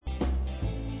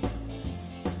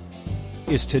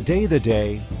Is today the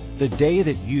day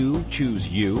that you choose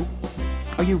you?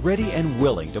 Are you ready and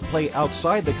willing to play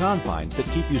outside the confines that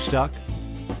keep you stuck?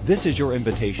 This is your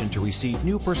invitation to receive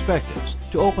new perspectives,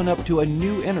 to open up to a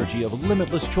new energy of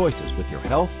limitless choices with your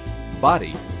health,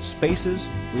 body, spaces,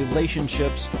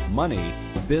 relationships, money,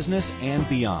 business, and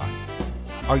beyond.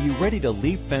 Are you ready to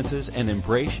leap fences and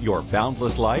embrace your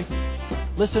boundless life?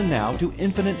 Listen now to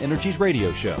Infinite Energies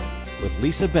Radio Show with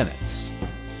Lisa Bennett.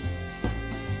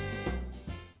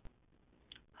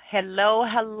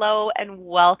 Hello, and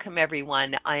welcome,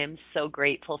 everyone. I am so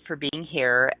grateful for being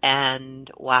here, and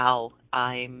wow,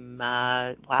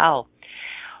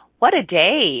 what a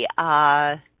day.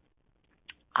 I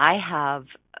have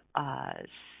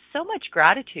so much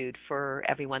gratitude for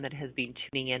everyone that has been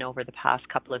tuning in over the past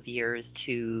couple of years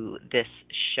to this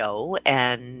show,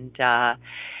 and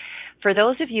for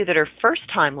those of you that are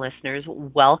first-time listeners,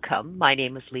 welcome. My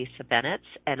name is Lisa Bennett,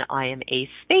 and I am a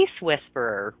space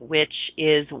whisperer, which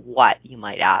is what, you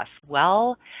might ask?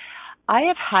 Well, I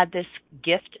have had this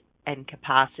gift and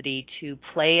capacity to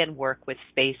play and work with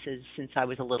spaces since I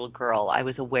was a little girl. I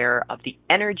was aware of the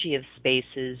energy of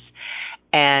spaces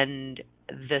and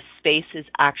the spaces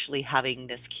actually having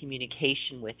this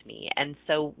communication with me. And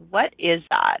so what is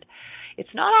that?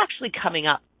 It's not actually coming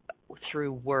up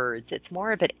through words. It's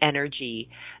more of an energy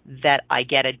that I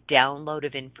get a download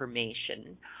of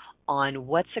information on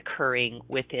what's occurring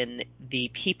within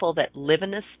the people that live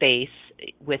in the space,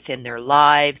 within their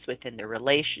lives, within their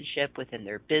relationship, within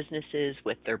their businesses,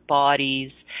 with their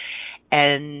bodies.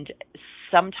 And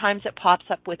sometimes it pops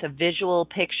up with a visual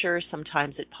picture,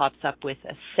 sometimes it pops up with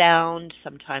a sound,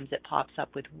 sometimes it pops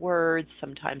up with words,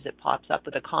 sometimes it pops up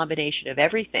with a combination of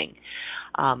everything.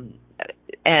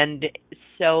 And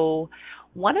so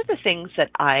one of the things that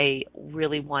I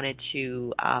really wanted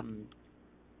to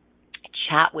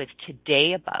chat with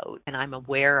today about, and I'm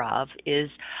aware of, is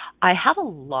I have a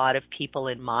lot of people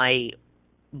in my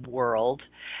world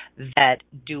that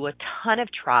do a ton of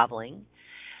traveling.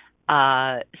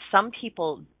 Some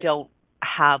people don't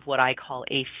have what I call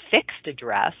a fixed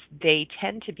address. They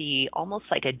tend to be almost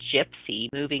like a gypsy,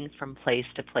 moving from place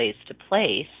to place to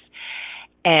place,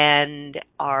 and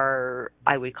are,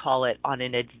 I would call it, on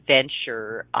an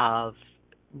adventure of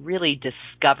really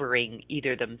discovering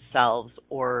either themselves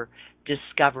or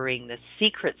discovering the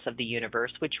secrets of the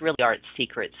universe, which really aren't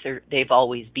secrets. They've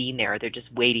always been there. They're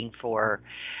just waiting for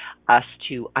us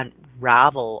to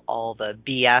unravel all the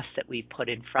BS that we put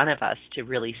in front of us to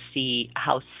really see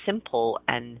how simple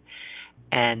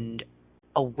and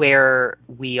aware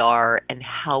we are and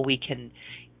how we can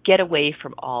get away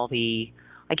from all the,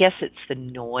 I guess it's the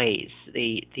noise,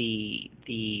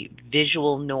 the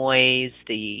visual noise,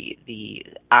 the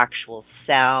actual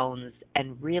sounds,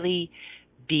 and really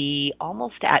be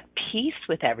almost at peace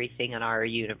with everything in our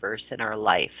universe, in our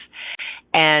life.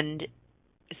 And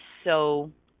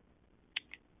so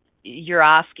you're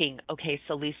asking, okay,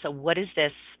 so Lisa, what does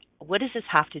this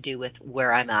have to do with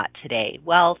where I'm at today?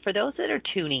 Well, for those that are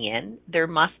tuning in, there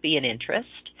must be an interest.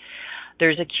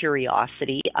 There's a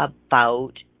curiosity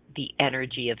about the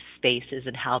energy of spaces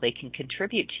and how they can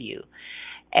contribute to you.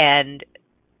 And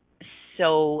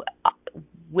so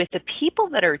with the people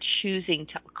that are choosing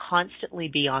to constantly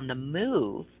be on the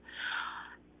move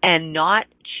and not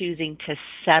choosing to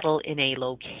settle in a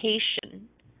location,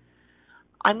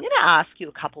 I'm going to ask you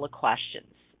a couple of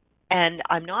questions. And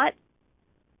I'm not,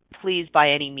 please, by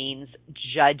any means,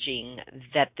 judging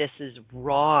that this is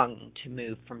wrong to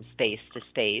move from space to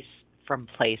space, from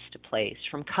place to place,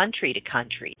 from country to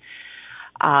country.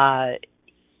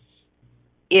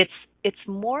 It's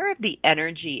more of the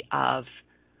energy of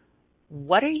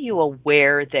what are you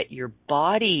aware that your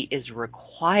body is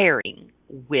requiring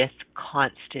with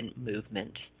constant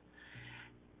movement,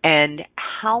 and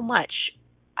how much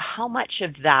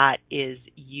of that is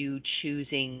you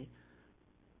choosing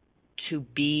to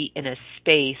be in a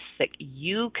space that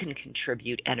you can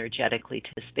contribute energetically to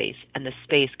the space, and the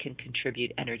space can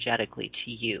contribute energetically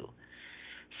to you.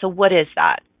 So what is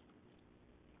that?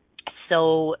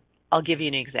 So I'll give you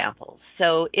an example.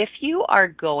 So if you are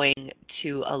going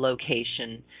to a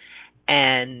location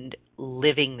and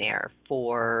living there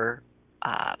for,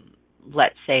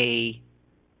 let's say,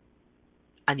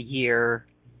 a year,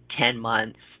 10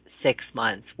 months, 6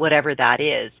 months, whatever that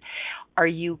is, are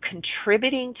you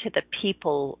contributing to the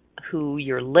people who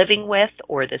you're living with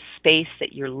or the space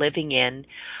that you're living in?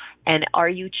 And are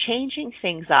you changing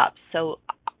things up? So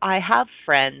I have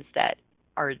friends that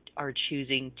are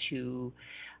choosing to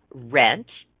rent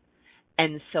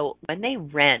And so when they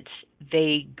rent,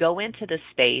 they go into the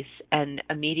space and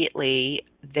immediately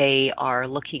they are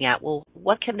looking at, well,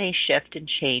 what can they shift and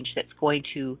change that's going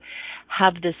to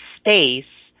have the space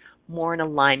more in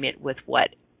alignment with what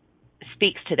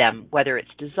speaks to them, whether it's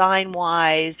design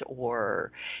wise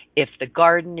or if the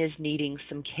garden is needing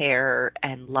some care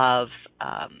and love.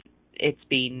 It's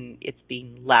being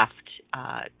left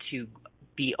to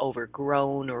be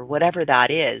overgrown or whatever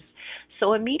that is.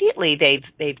 So immediately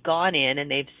they've gone in and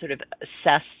they've sort of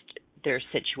assessed their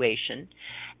situation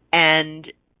and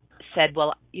said,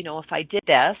 well, if I did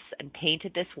this and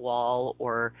painted this wall,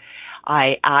 or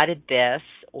I added this,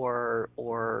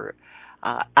 or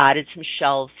added some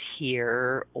shelves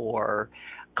here, or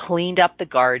cleaned up the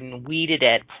garden, weeded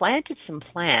it, planted some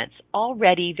plants,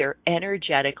 already they're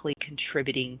energetically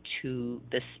contributing to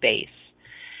the space.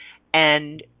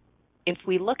 And if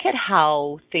we look at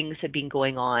how things have been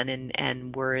going on,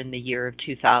 and we're in the year of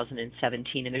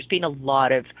 2017, and there's been a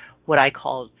lot of what I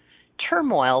call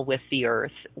turmoil with the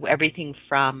earth, everything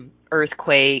from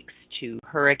earthquakes to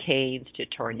hurricanes to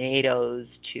tornadoes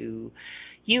to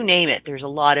you name it. There's a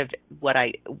lot of what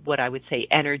I would say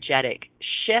energetic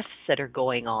shifts that are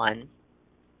going on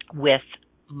with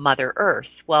Mother Earth.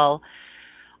 Well,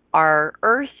 our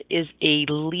Earth is a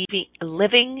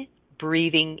living,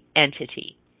 breathing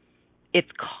entity. It's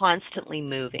constantly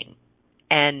moving.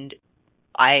 And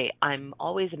I'm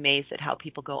always amazed at how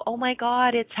people go, oh my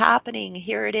God, it's happening,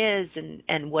 here it is,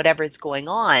 and whatever's going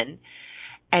on.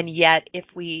 And yet if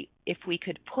we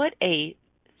could put a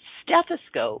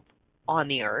stethoscope on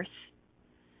the earth,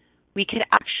 we could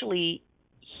actually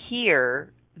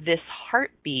hear this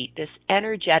heartbeat, this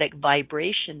energetic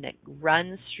vibration that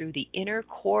runs through the inner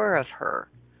core of her,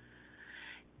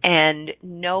 and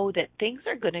know that things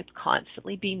are going to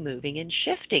constantly be moving and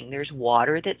shifting. There's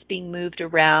water that's being moved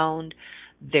around.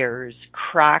 There's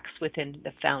cracks within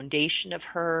the foundation of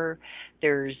her.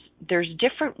 There's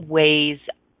different ways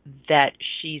that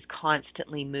she's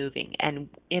constantly moving. And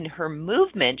in her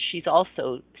movement, she's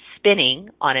also spinning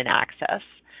on an axis.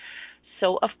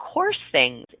 So of course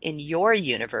things in your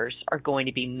universe are going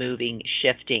to be moving,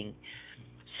 shifting.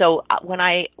 So when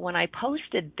I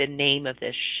posted the name of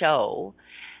this show,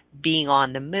 Being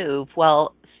on the Move,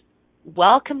 well,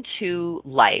 welcome to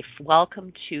life.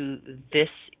 Welcome to this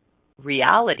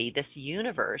reality, this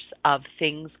universe of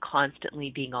things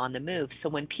constantly being on the move. So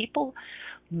when people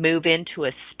move into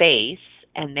a space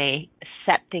and they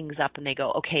set things up and they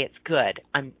go, okay, it's good.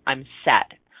 I'm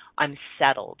set. I'm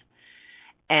settled.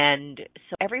 And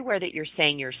so everywhere that you're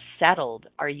saying you're settled,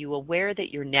 are you aware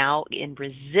that you're now in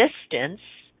resistance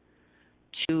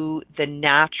to the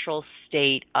natural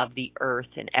state of the earth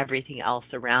and everything else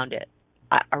around it,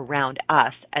 around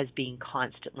us, as being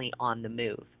constantly on the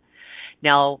move?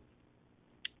 Now,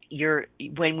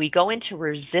 when we go into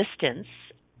resistance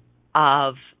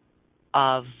of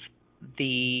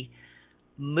the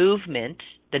movement,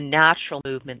 the natural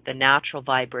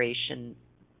vibration,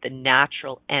 the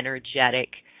natural energetic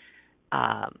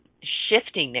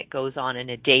shifting that goes on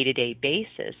a day-to-day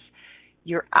basis,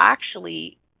 you're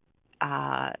actually,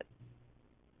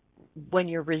 when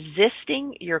you're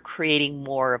resisting, you're creating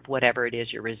more of whatever it is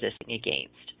you're resisting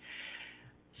against.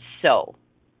 So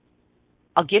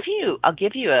I'll give you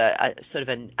a sort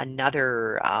of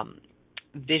another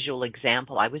visual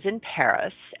example. I was in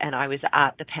Paris and I was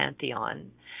at the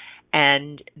Pantheon,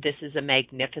 and this is a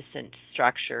magnificent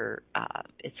structure.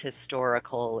 It's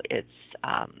historical. It's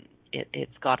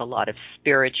got a lot of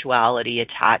spirituality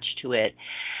attached to it.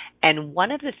 And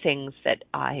one of the things that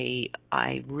I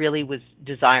really was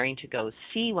desiring to go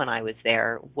see when I was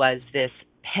there was this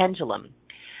pendulum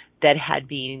that had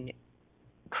been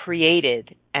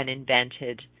created and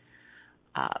invented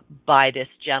by this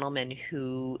gentleman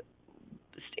who,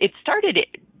 it started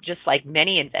just like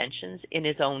many inventions in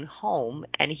his own home,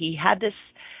 and he had this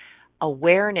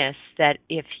awareness that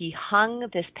if he hung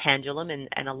this pendulum,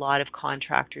 and a lot of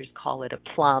contractors call it a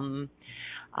plum,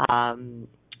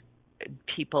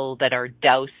 people that are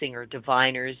dowsing or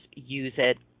diviners use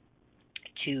it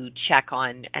to check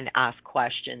on and ask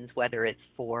questions, whether it's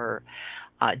for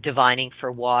divining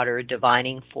for water,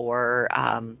 divining for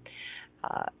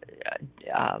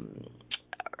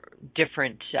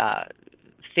different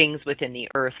things within the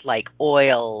earth, like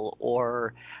oil,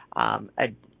 or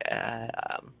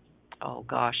oh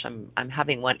gosh, I'm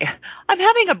having one. I'm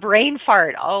having a brain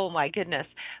fart. Oh my goodness!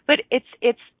 But it's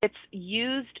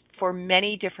used for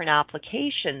many different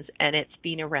applications, and it's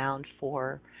been around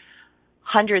for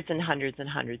hundreds and hundreds and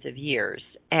hundreds of years.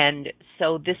 And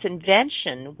so this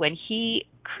invention, when he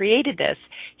created this,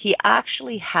 he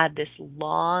actually had this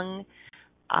long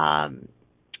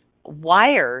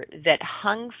wire that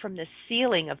hung from the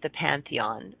ceiling of the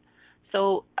Pantheon.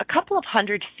 So a couple of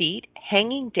 100 feet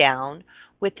hanging down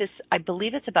with this, I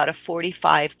believe it's about a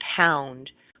 45-pound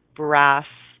brass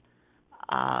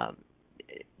uh,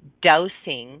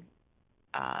 dowsing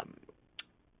um,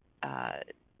 uh,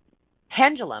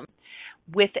 pendulum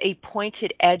with a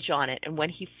pointed edge on it. And when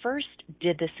he first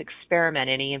did this experiment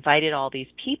and he invited all these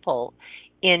people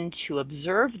in to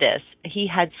observe this, he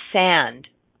had sand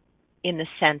in the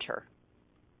center.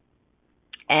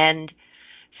 And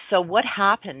so what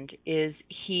happened is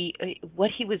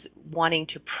what he was wanting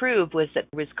to prove was that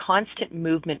there was constant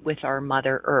movement with our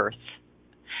Mother Earth.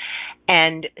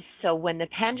 And so when the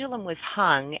pendulum was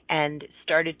hung and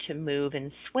started to move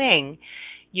and swing,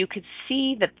 you could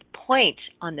see that the point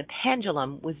on the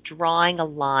pendulum was drawing a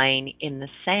line in the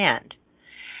sand.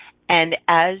 And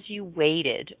as you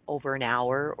waited over an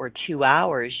hour or 2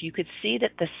 hours, you could see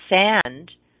that the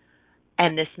sand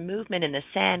and this movement in the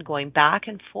sand going back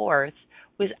and forth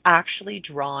was actually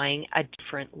drawing a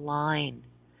different line.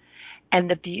 And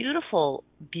the beautiful,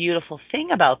 beautiful thing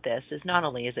about this is not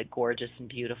only is it gorgeous and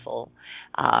beautiful,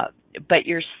 but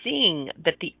you're seeing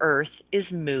that the earth is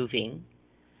moving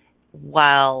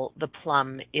while the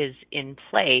plum is in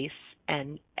place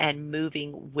and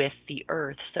moving with the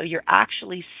earth. So you're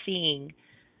actually seeing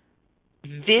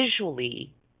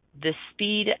visually the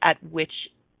speed at which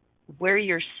where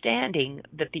you're standing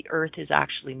that the earth is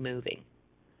actually moving.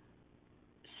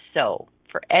 So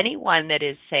for anyone that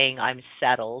is saying I'm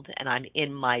settled and I'm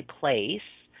in my place,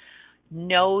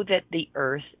 know that the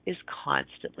earth is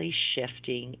constantly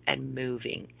shifting and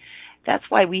moving. That's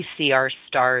why we see our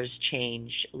stars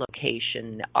change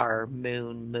location, our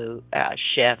moon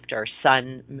shift, our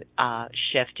sun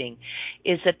shifting,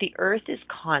 is that the earth is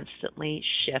constantly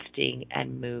shifting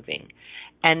and moving.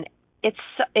 And it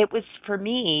was for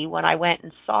me, when I went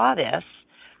and saw this,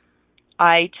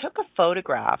 I took a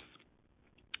photograph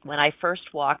when I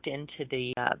first walked into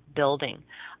the building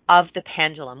of the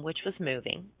pendulum, which was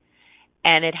moving,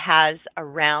 and it has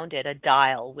around it a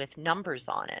dial with numbers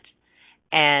on it.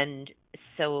 And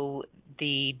so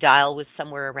the dial was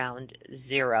somewhere around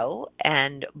 0,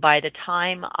 and by the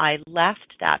time I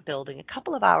left that building, a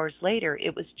couple of hours later,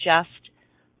 it was just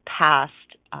past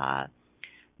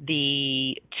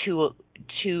the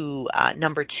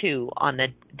number 2 on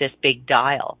this big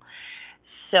dial.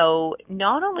 So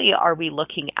not only are we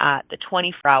looking at the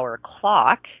 24-hour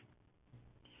clock,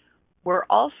 we're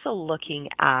also looking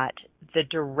at the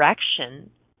direction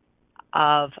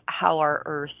of how our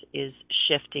earth is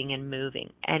shifting and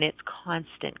moving. And it's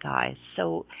constant, guys.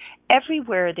 So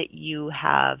everywhere that you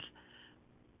have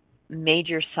made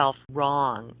yourself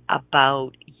wrong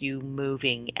about you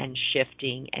moving and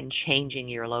shifting and changing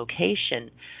your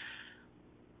location,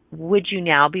 would you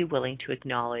now be willing to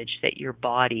acknowledge that your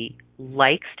body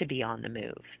likes to be on the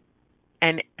move?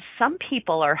 And some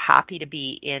people are happy to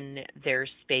be in their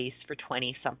space for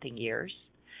 20-something years.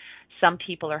 Some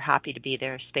people are happy to be in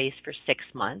their space for 6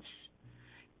 months,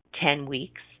 10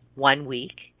 weeks, 1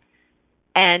 week.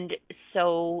 And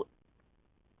so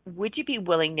would you be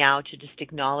willing now to just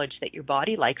acknowledge that your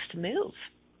body likes to move?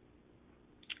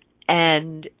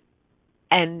 And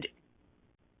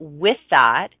with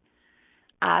that,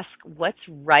 ask what's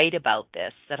right about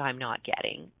this that I'm not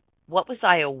getting? What was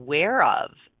I aware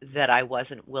of that I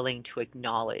wasn't willing to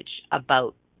acknowledge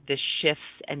about the shifts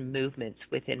and movements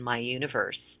within my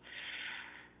universe?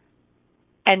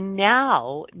 And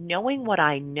now, knowing what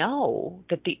I know,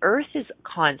 that the earth is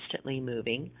constantly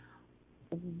moving,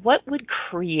 what would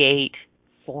create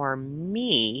for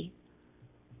me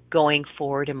going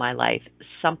forward in my life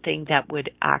something that would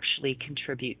actually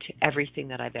contribute to everything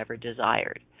that I've ever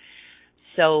desired?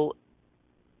 So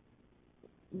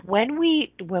when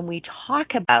we talk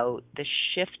about the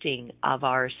shifting of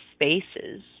our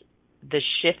spaces, the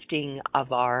shifting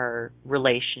of our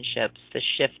relationships, the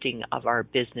shifting of our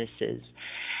businesses,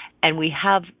 and we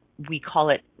can call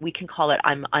it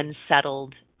I'm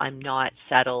unsettled, I'm not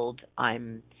settled,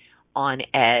 I'm on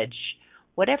edge.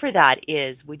 Whatever that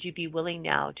is, would you be willing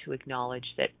now to acknowledge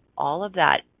that all of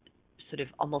that sort of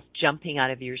almost jumping out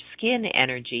of your skin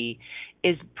energy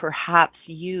is perhaps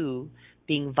you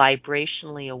being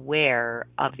vibrationally aware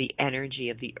of the energy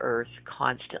of the earth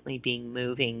constantly being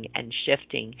moving and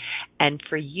shifting, and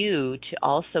for you to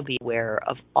also be aware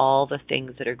of all the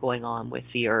things that are going on with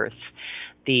the earth,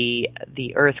 the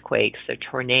earthquakes, the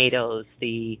tornadoes,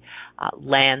 the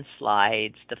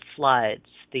landslides, the floods,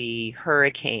 the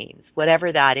hurricanes,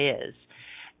 whatever that is,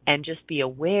 and just be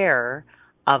aware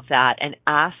of that and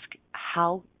ask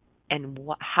how and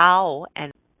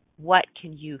what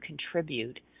can you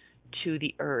contribute to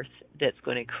the earth that's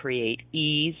going to create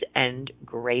ease and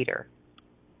greater.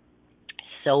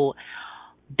 So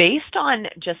based on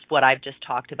just what I've just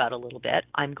talked about a little bit,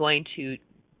 I'm going to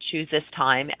choose this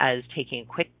time as taking a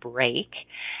quick break.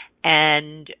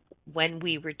 And when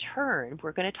we return,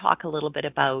 we're going to talk a little bit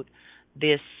about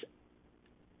this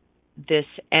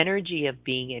energy of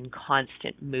being in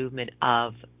constant movement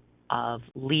of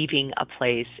leaving a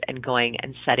place and going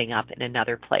and setting up in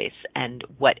another place, and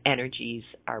what energies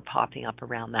are popping up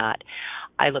around that.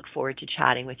 I look forward to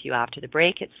chatting with you after the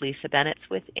break. It's Lisa Bennett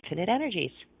with Infinite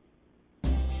Energies.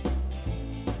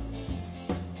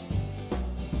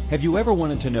 Have you ever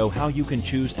wanted to know how you can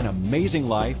choose an amazing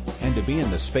life and to be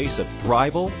in the space of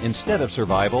thrival instead of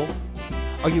survival?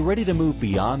 Are you ready to move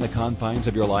beyond the confines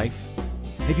of your life?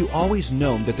 Have you always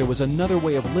known that there was another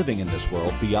way of living in this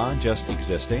world beyond just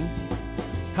existing?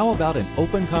 How about an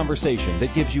open conversation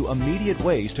that gives you immediate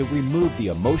ways to remove the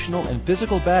emotional and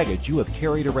physical baggage you have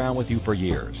carried around with you for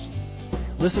years?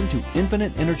 Listen to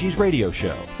Infinite Energies Radio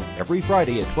Show every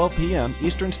Friday at 12 p.m.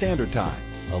 Eastern Standard Time,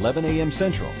 11 a.m.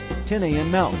 Central, 10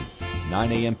 a.m. Mountain,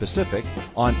 9 a.m. Pacific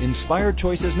on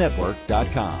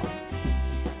InspiredChoicesNetwork.com.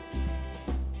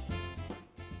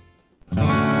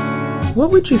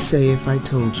 What would you say if I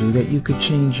told you that you could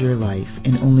change your life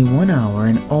in only 1 hour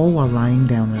and all while lying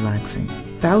down relaxing?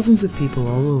 Thousands of people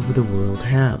all over the world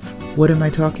have. What am I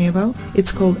talking about?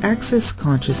 It's called Access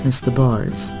Consciousness, the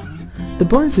bars. The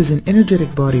bars is an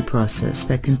energetic body process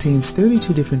that contains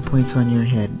 32 different points on your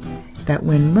head that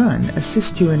when run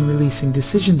assist you in releasing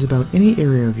decisions about any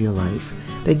area of your life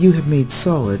that you have made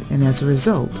solid and as a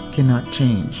result cannot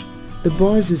change. The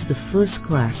bars is the first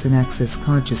class in Access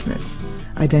Consciousness,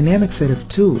 a dynamic set of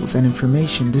tools and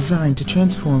information designed to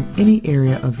transform any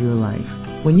area of your life.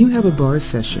 When you have a bars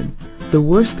session, the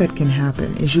worst that can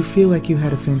happen is you feel like you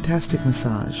had a fantastic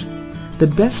massage. The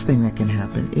best thing that can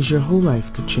happen is your whole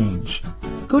life could change.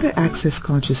 Go to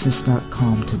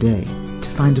accessconsciousness.com today to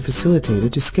find a facilitator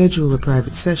to schedule a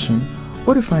private session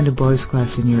or to find a bars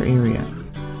class in your area.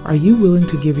 Are you willing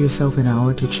to give yourself an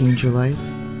hour to change your life?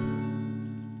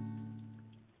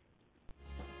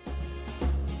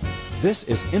 This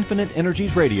is Infinite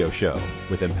Energies Radio Show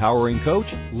with empowering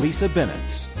coach Lisa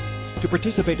Bennett. To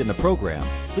participate in the program,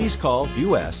 please call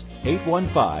U.S.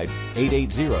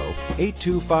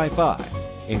 815-880-8255.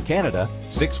 In Canada,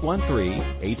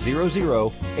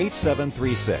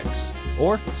 613-800-8736.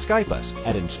 Or Skype us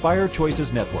at Inspired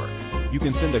Choices Network. You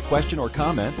can send a question or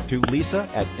comment to Lisa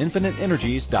at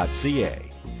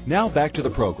infiniteenergies.ca. Now back to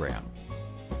the program.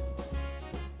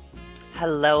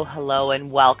 Hello,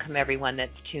 and welcome everyone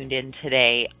that's tuned in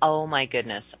today. Oh my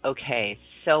goodness. Okay,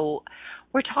 so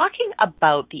we're talking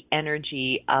about the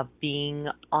energy of being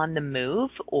on the move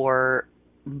or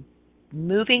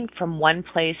moving from one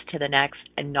place to the next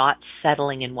and not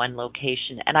settling in one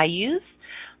location. And I use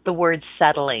the word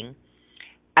settling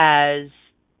as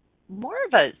more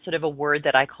of a sort of a word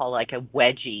that I call like a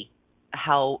wedgie.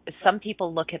 How some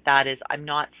people look at that as I'm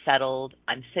not settled,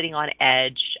 I'm sitting on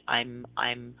edge, I'm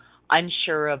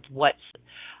unsure of what's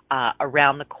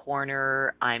around the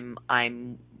corner. I'm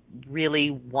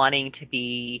really wanting to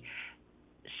be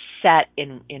set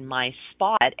in my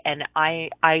spot, and I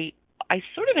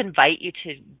sort of invite you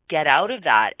to get out of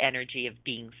that energy of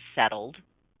being settled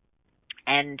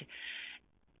and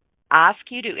ask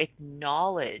you to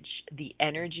acknowledge the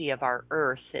energy of our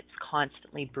earth that's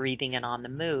constantly breathing and on the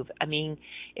move. I mean,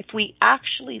 if we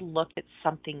actually looked at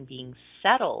something being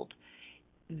settled,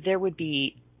 there would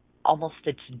be almost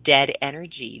its dead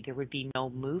energy. There would be no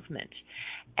movement.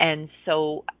 And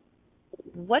so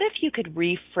what if you could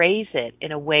rephrase it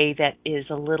in a way that is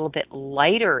a little bit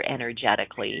lighter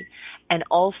energetically and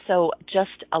also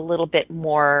just a little bit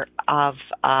more of,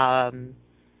 I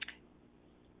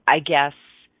guess,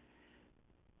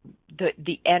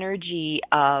 the energy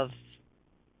of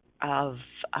how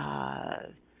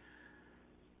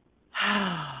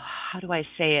do I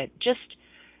say it? Just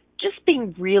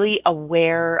being really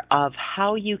aware of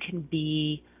how you can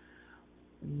be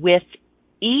with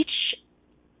each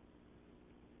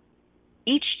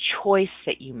choice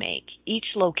that you make,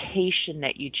 each location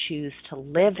that you choose to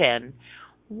live in.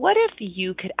 What if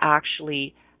you could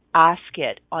actually ask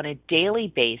it on a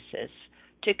daily basis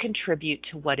to contribute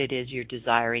to what it is you're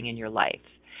desiring in your life,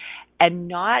 and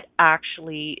not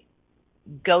actually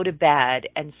go to bed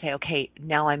and say, okay,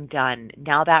 now I'm done.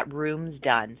 Now that room's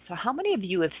done. So how many of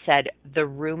you have said the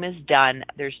room is done,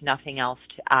 there's nothing else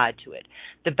to add to it?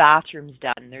 The bathroom's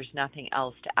done, there's nothing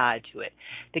else to add to it.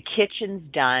 The kitchen's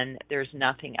done, there's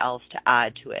nothing else to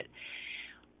add to it.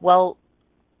 Well,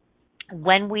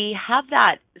 when we have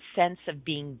that sense of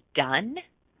being done,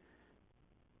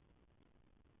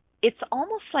 it's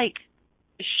almost like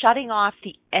shutting off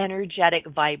the energetic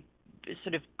vibe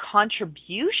sort of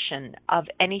contribution of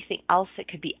anything else that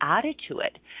could be added to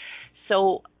it.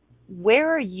 So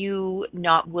where are you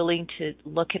not willing to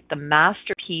look at the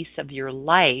masterpiece of your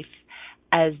life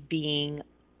as being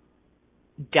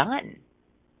done?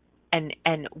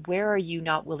 And where are you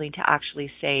not willing to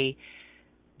actually say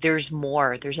there's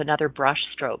more, there's another brush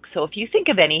stroke? So if you think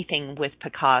of anything with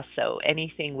Picasso,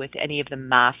 anything with any of the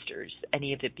masters,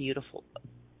 any of the beautiful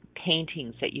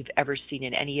paintings that you've ever seen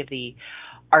in any of the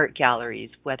art galleries,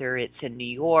 whether it's in New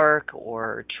York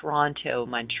or Toronto,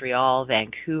 Montreal,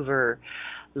 Vancouver,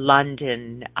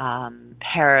 London,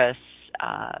 Paris,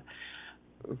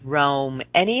 Rome,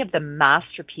 any of the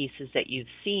masterpieces that you've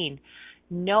seen,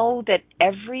 know that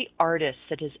every artist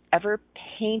that has ever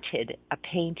painted a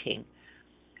painting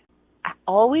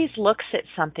always looks at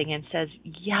something and says,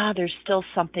 yeah, there's still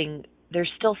something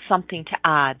to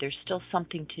add, there's still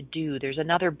something to do, there's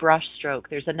another brush stroke,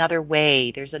 there's another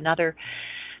way, there's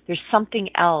something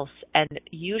else. And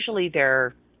usually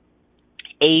their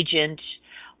agent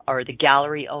or the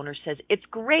gallery owner says, it's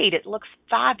great, it looks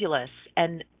fabulous.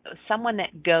 And someone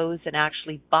that goes and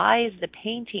actually buys the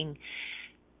painting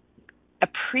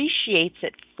appreciates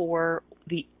it for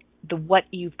the what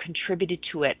you've contributed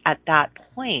to it at that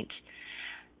point.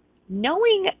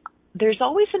 Knowing there's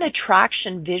always an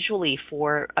attraction visually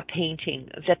for a painting,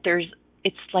 that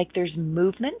it's like there's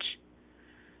movement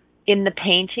in the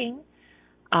painting.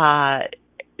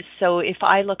 So if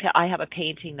I have a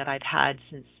painting that I've had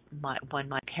since when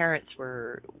my parents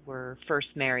were first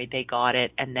married. They got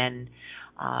it, and then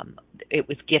it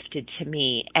was gifted to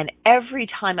me. And every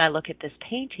time I look at this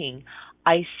painting,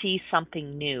 I see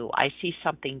something new. I see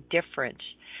something different.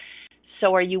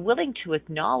 So are you willing to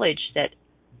acknowledge that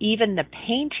even the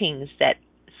paintings that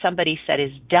somebody said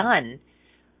is done,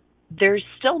 there's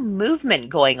still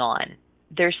movement going on?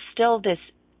 There's still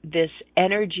this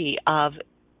energy of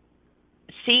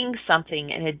seeing something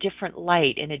in a different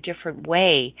light, in a different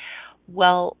way.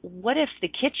 Well, what if the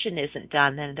kitchen isn't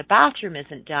done, and the bathroom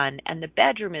isn't done, and the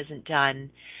bedroom isn't done,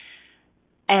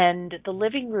 and the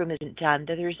living room isn't done?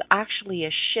 That there's actually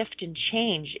a shift and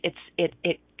change.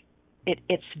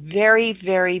 It's very,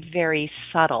 very, very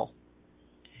subtle.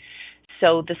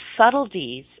 So the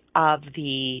subtleties of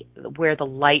where the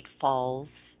light falls,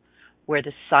 where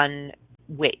the sun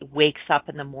wakes up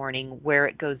in the morning, where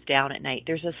it goes down at night.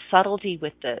 There's a subtlety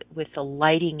with the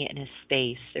lighting in a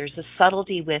space. There's a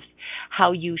subtlety with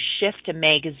how you shift a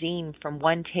magazine from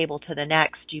one table to the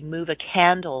next. You move a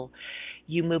candle,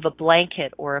 you move a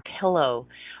blanket or a pillow,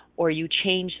 or you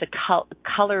change the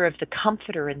color of the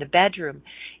comforter in the bedroom.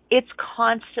 It's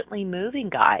constantly moving,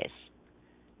 guys.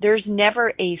 There's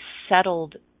never a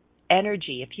settled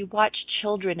energy. If you watch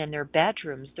children in their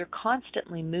bedrooms, they're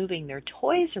constantly moving their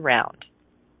toys around.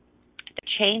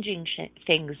 They're changing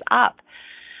things up.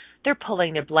 They're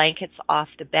pulling their blankets off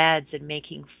the beds and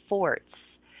making forts.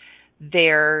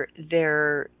 They're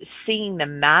seeing the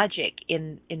magic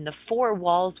in the four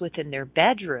walls within their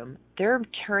bedroom. They're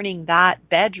turning that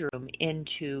bedroom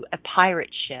into a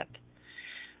pirate ship.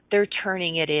 They're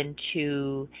turning it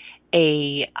into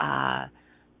a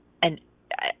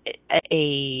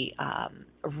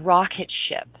rocket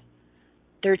ship.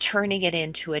 They're turning it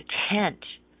into a tent.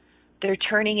 They're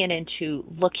turning it into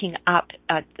looking up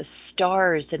at the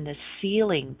stars and the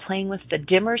ceiling, playing with the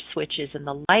dimmer switches and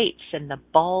the lights and the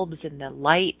bulbs and the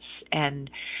lights, and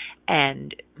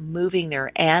moving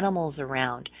their animals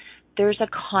around. There's a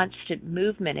constant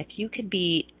movement. If you could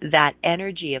be that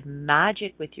energy of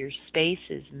magic with your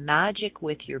spaces, magic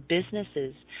with your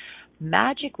businesses,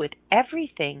 magic with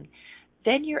everything,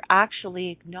 then you're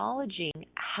actually acknowledging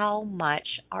how much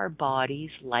our bodies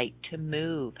like to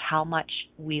move, how much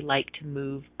we like to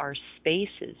move our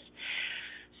spaces.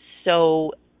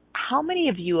 So how many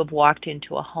of you have walked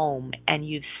into a home and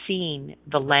you've seen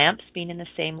the lamps being in the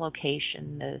same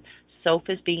location, the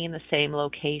sofas being in the same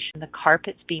location, the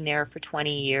carpets being there for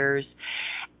 20 years,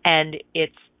 and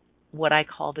it's what I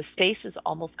call the space has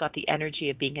almost got the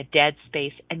energy of being a dead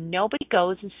space, and nobody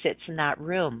goes and sits in that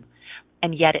room.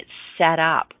 And yet it's set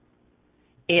up.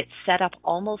 It's set up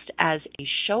almost as a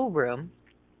showroom,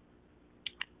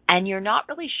 and you're not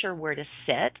really sure where to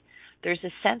sit. There's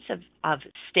a sense of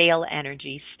stale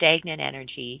energy, stagnant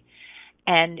energy,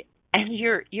 and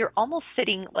you're almost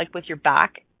sitting like with your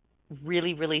back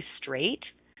really, really straight.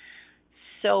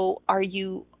 So are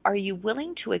you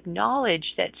willing to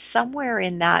acknowledge that somewhere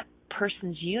in that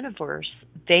person's universe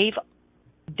they've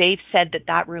said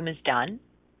that room is done?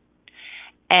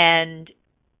 And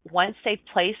once they've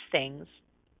placed things,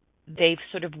 they've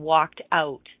sort of walked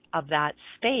out of that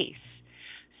space.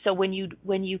 So when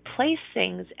you place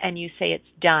things and you say it's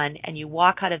done and you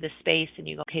walk out of the space and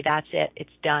you go, okay, that's it, it's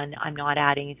done, I'm not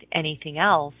adding anything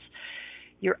else,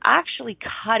 you're actually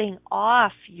cutting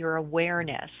off your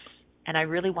awareness. And I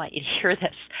really want you to hear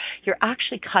this. You're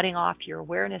actually cutting off your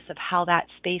awareness of how that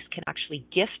space can actually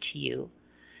gift to you.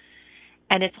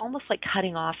 And it's almost like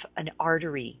cutting off an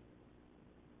artery,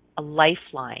 a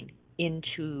lifeline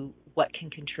into what can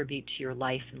contribute to your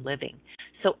life and living.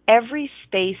 So every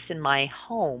space in my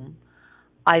home,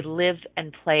 I live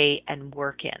and play and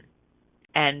work in.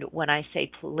 And when I say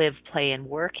live, play, and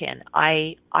work in,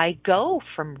 I go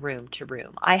from room to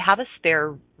room. I have a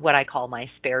spare, what I call my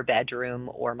spare bedroom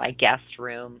or my guest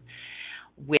room,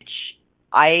 which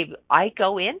I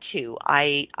go into.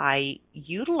 I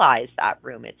utilize that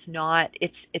room.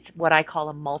 It's what I call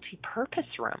a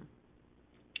multi-purpose room.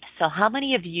 So how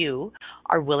many of you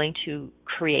are willing to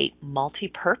create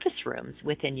multi-purpose rooms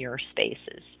within your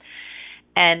spaces?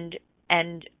 And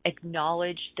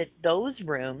acknowledge that those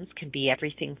rooms can be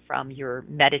everything from your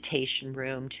meditation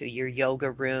room to your yoga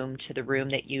room to the room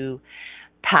that you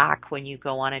pack when you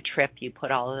go on a trip. You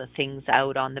put all of the things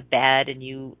out on the bed and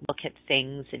you look at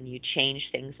things and you change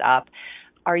things up.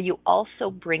 Are you also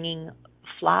bringing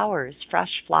flowers,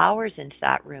 fresh flowers into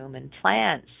that room and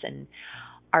plants? And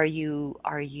are you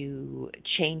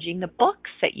changing the books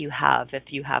that you have if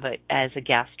you have it as a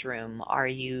guest room? Are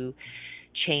you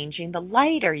changing the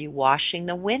light? Are you washing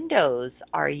the windows?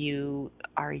 Are you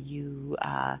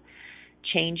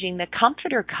changing the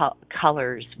comforter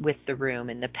colors with the room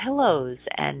and the pillows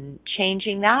and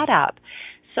changing that up?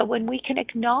 So when we can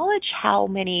acknowledge how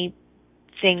many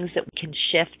things that we can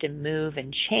shift and move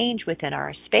and change within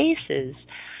our spaces,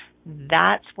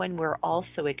 that's when we're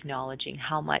also acknowledging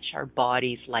how much our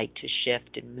bodies like to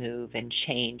shift and move and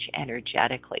change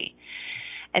energetically.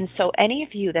 And so any of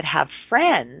you that have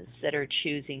friends that are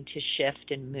choosing to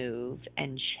shift and move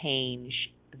and change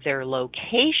their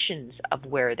locations of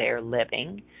where they're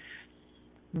living,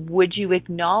 would you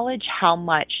acknowledge how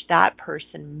much that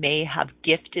person may have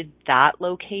gifted that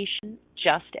location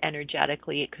just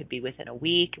energetically? It could be within a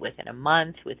week, within a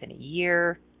month, within a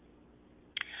year.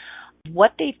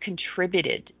 What they've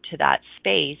contributed to that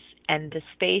space, and the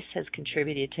space has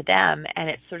contributed to them, and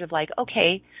it's sort of like,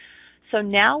 okay, so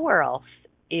now where else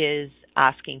is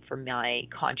asking for my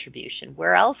contribution?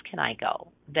 Where else can I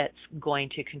go that's going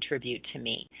to contribute to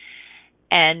me?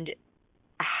 And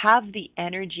have the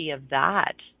energy of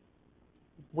that,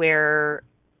 where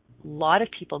a lot of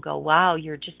people go, wow,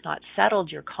 you're just not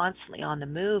settled, you're constantly on the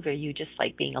move, or you just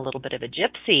like being a little bit of a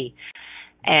gypsy,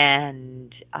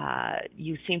 and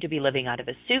you seem to be living out of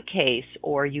a suitcase,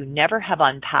 or you never have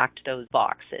unpacked those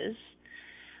boxes.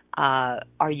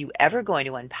 Are you ever going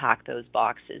to unpack those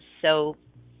boxes? So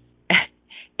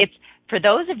it's for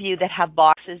those of you that have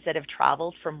boxes that have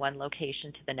traveled from one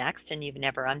location to the next and you've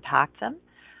never unpacked them,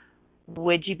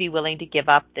 would you be willing to give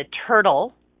up the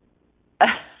turtle,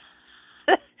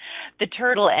 the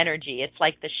turtle energy? It's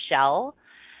like the shell,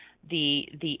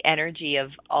 the energy of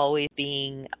always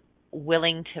being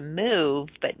willing to move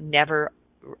but never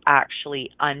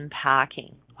actually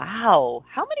unpacking. Wow,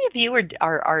 how many of you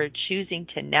are choosing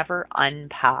to never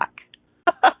unpack?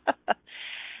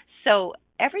 So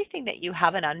everything that you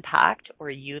haven't unpacked or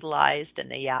utilized in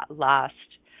the last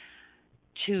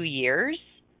 2 years,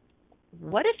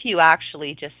 what if you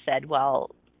actually just said, well,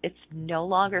 it's no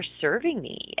longer serving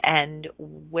me, and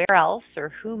where else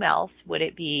or whom else would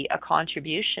it be a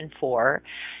contribution for?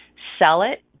 Sell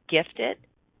it, gift it.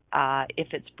 If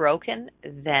it's broken,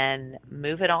 then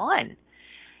move it on.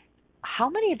 How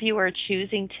many of you are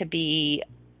choosing to be,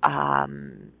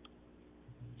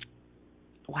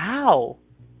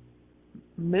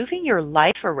 moving your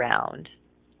life around?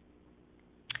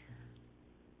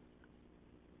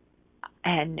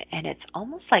 And it's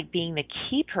almost like being the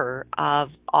keeper of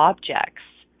objects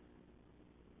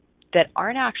that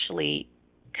aren't actually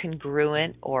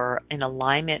congruent or in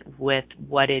alignment with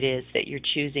what it is that you're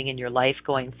choosing in your life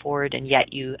going forward, and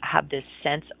yet you have this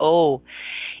sense,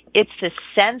 it's the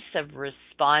sense of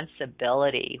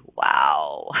responsibility.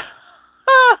 Wow.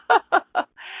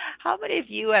 How many of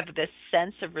you have this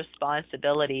sense of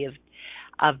responsibility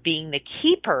of being the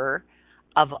keeper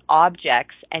of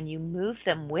objects, and you move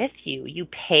them with you? You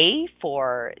pay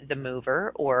for the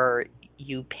mover, or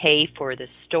you pay for the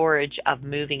storage of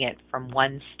moving it from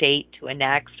one state to the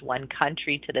next, one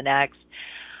country to the next,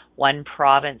 one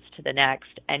province to the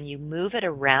next, and you move it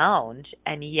around,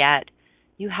 and yet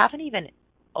you haven't even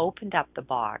opened up the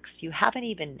box. You haven't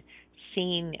even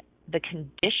seen the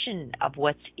condition of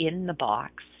what's in the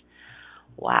box.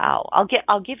 Wow.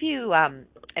 I'll give you an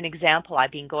example.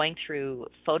 I've been going through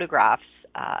photographs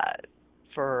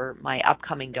for my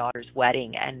upcoming daughter's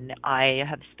wedding, and I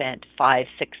have spent 5-6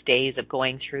 days of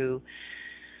going through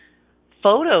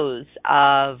photos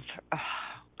of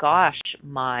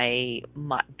my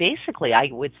basically, I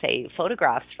would say,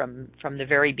 photographs from the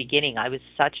very beginning. I was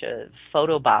such a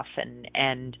photo buff,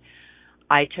 and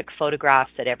I took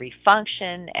photographs at every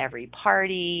function, every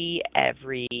party,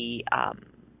 every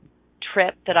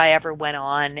trip that I ever went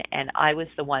on, and I was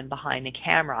the one behind the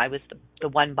camera. I was the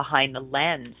one behind the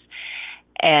lens.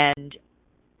 And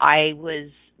I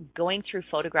was going through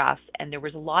photographs, and there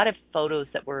was a lot of photos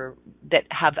that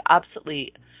have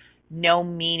absolutely no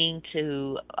meaning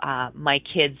to my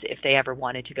kids if they ever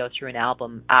wanted to go through an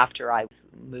album after I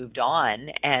moved on.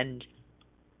 And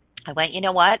I went, you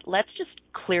know what? Let's just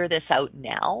clear this out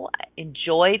now.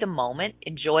 Enjoy the moment,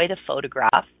 enjoy the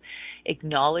photograph,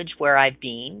 acknowledge where I've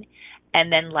been,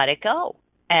 and then let it go.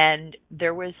 And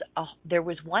there was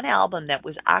one album that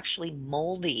was actually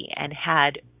moldy and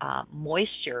had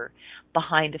moisture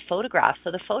behind the photographs.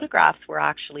 So the photographs were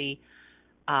actually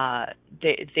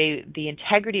the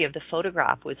integrity of the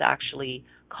photograph was actually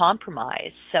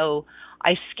compromised. So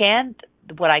I scanned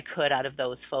what I could out of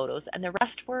those photos, and the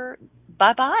rest were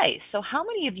bye-bye. So how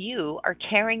many of you are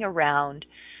carrying around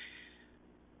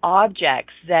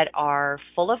objects that are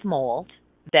full of mold,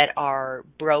 that are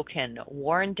broken,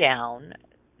 worn down,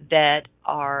 that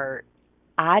are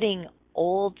adding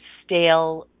old,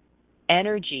 stale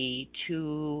energy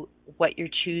to what you're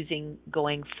choosing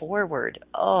going forward?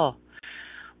 Oh,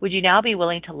 would you now be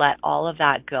willing to let all of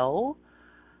that go?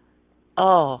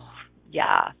 Oh,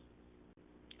 yeah.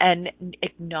 And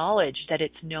acknowledge that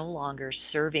it's no longer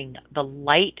serving the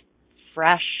light,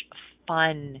 fresh,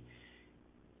 fun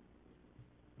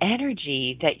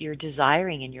energy that you're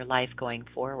desiring in your life going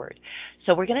forward.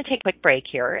 So we're going to take a quick break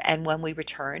here, and when we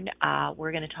return,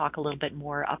 we're going to talk a little bit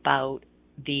more about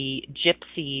the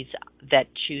gypsies that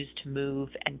choose to move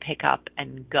and pick up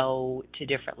and go to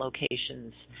different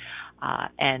locations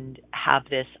and have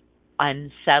this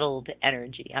unsettled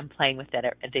energy. I'm playing with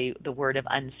that, the word of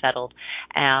unsettled.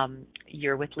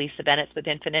 You're with Lisa Bennett with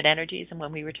Infinite Energies, and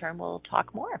when we return, we'll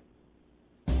talk more.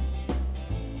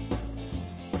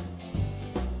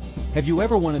 Have you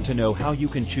ever wanted to know how you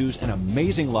can choose an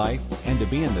amazing life and to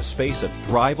be in the space of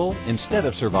thrival instead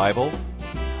of survival?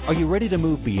 Are you ready to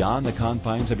move beyond the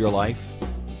confines of your life?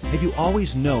 Have you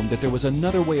always known that there was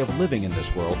another way of living in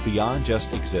this world beyond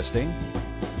just existing?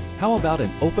 How about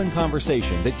an open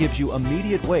conversation that gives you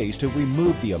immediate ways to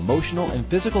remove the emotional and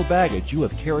physical baggage you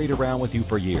have carried around with you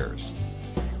for years?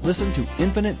 Listen to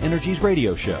Infinite Energies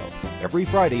Radio Show every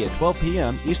Friday at 12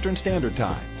 p.m. Eastern Standard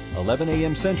Time, 11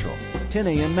 a.m. Central, 10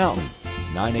 a.m. Mountain,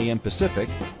 9 a.m. Pacific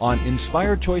on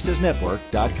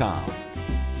InspiredChoicesNetwork.com.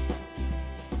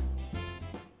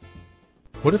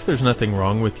 What if there's nothing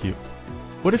wrong with you?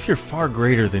 What if you're far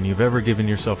greater than you've ever given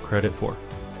yourself credit for?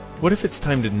 What if it's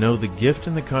time to know the gift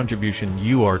and the contribution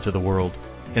you are to the world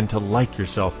and to like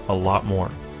yourself a lot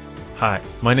more? Hi,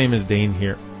 my name is Dane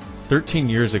here. 13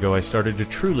 years ago, I started to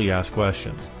truly ask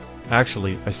questions.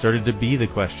 Actually, I started to be the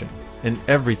question, and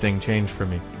everything changed for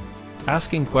me.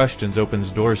 Asking questions opens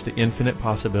doors to infinite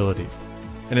possibilities.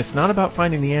 And it's not about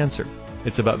finding the answer.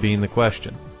 It's about being the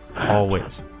question.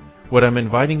 Always. What I'm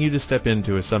inviting you to step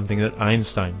into is something that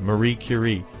Einstein, Marie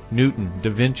Curie, Newton, Da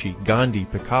Vinci, Gandhi,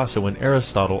 Picasso, and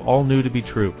Aristotle all knew to be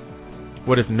true.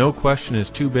 What if no question is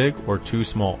too big or too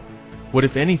small? What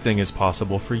if anything is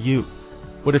possible for you?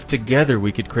 What if together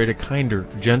we could create a kinder,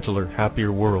 gentler,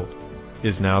 happier world?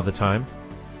 Is now the time?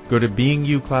 Go to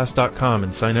beingyouclass.com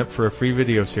and sign up for a free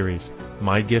video series,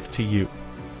 My Gift to You.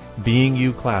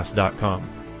 beingyouclass.com.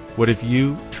 What if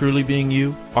you, truly being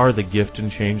you, are the gift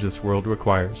and change this world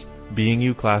requires?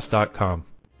 beingyouclass.com.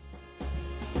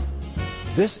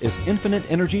 This is Infinite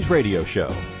Energies Radio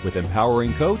Show with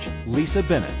empowering coach Lisa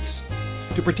Bennett.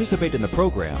 To participate in the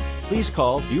program, please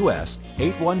call U.S.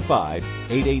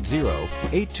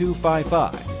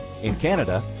 815-880-8255. In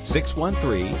Canada,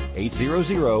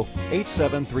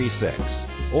 613-800-8736.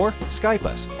 Or Skype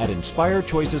us at Inspired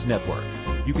Choices Network.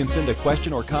 You can send a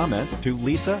question or comment to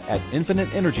Lisa at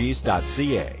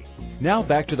infiniteenergies.ca. Now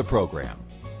back to the program.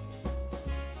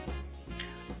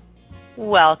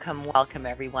 Welcome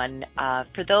everyone.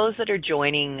 For those that are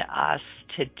joining us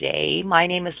today, my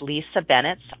name is Lisa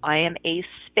Bennett. I am a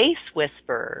space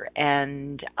whisperer,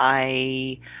 and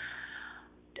at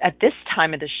this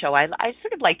time of the show, I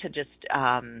sort of like to just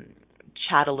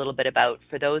chat a little bit about,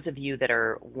 for those of you that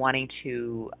are wanting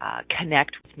to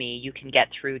connect with me, you can get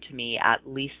through to me at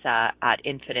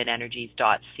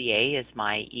lisa@infiniteenergies.ca is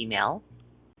my email.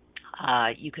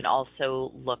 You can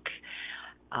also look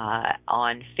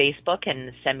on Facebook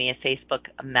and send me a Facebook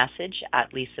message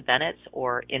at Lisa Bennett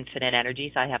or Infinite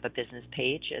Energies. I have a business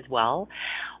page as well.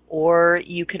 Or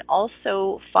you can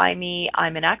also find me,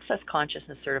 I'm an Access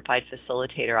Consciousness Certified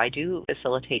Facilitator. I do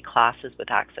facilitate classes with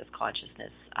Access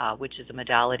Consciousness, which is a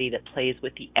modality that plays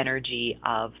with the energy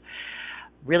of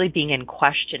really being in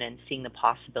question and seeing the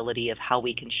possibility of how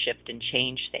we can shift and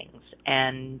change things.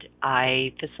 And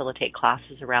I facilitate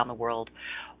classes around the world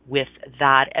with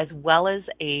that, as well as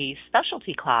a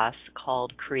specialty class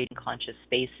called Creating Conscious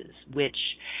Spaces, which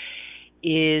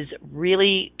is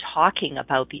really talking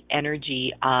about the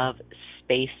energy of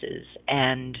spaces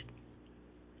and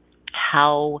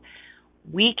how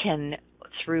we can,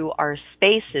 through our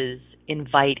spaces,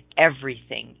 invite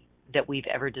everything that we've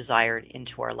ever desired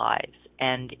into our lives.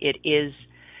 And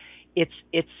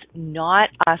it's not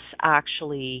us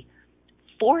actually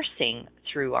forcing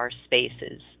through our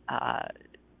spaces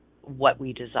what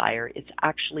we desire. It's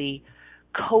actually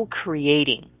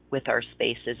co-creating with our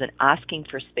spaces and asking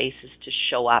for spaces to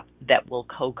show up that will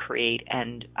co-create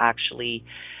and actually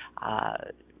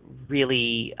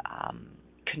really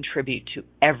contribute to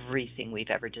everything we've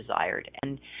ever desired.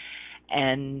 And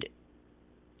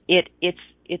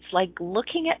it's like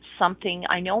looking at something.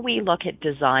 I know we look at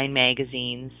design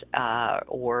magazines,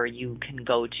 or you can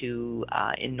go to,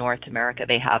 in North America,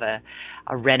 they have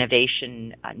a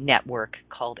renovation network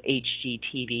called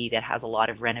HGTV that has a lot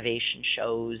of renovation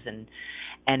shows,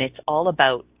 and it's all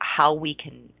about how we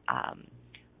can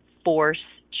force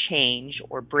change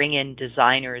or bring in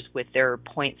designers with their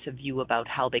points of view about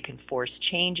how they can force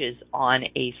changes on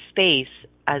a space,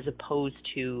 as opposed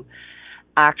to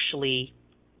actually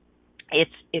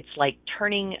it's like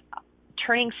turning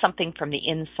something from the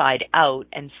inside out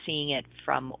and seeing it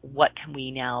from what can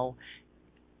we now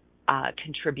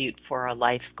contribute for our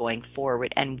life going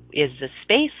forward, and is the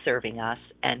space serving us,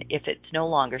 and if it's no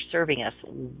longer serving us,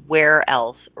 where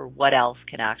else or what else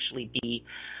can actually be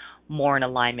more in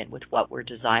alignment with what we're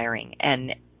desiring.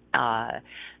 And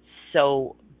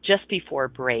so just before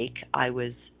break, I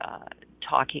was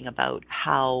talking about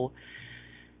how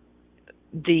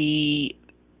the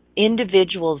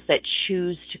individuals that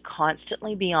choose to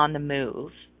constantly be on the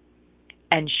move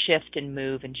and shift and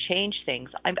move and change things,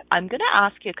 I'm going to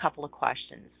ask you a couple of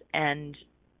questions. And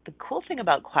the cool thing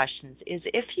about questions is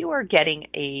if you are getting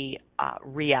a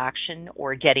reaction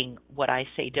or getting what I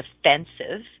say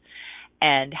defensive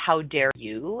and how dare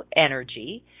you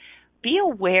energy, be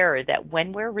aware that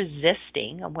when we're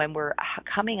resisting and when we're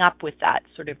coming up with that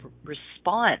sort of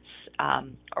response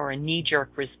or a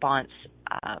knee-jerk response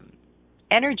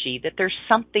energy, that there's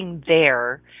something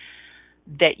there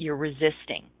that you're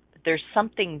resisting. There's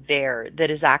something there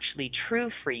that is actually true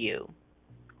for you,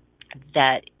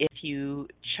 that if you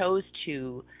chose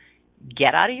to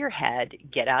get out of your head,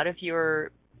 get out of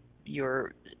your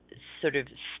sort of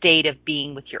state of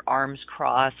being with your arms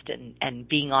crossed and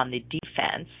being on the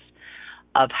defense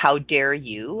of how dare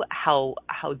you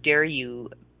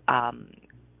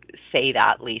say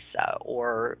that, Lisa,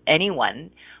 or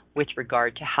anyone, with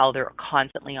regard to how they're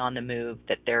constantly on the move,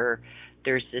 that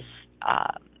there's this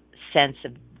sense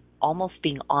of almost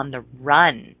being on the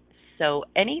run. So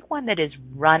anyone that is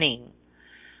running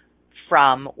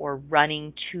from or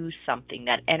running to something,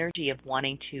 that energy of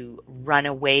wanting to run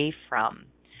away from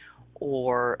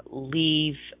or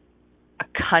leave a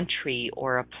country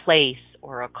or a place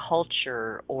or a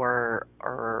culture or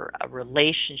a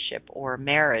relationship or a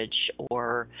marriage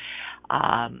or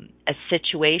a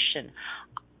situation,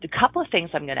 a couple of things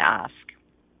I'm going to ask.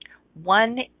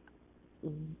 One,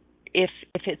 if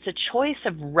it's a choice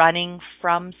of running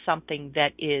from something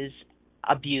that is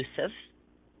abusive,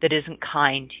 that isn't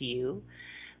kind to you,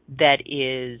 that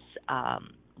is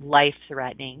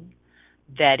life-threatening,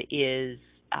 that is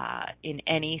in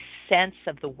any sense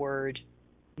of the word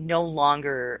no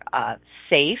longer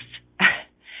safe,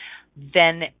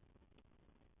 then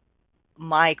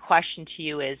my question to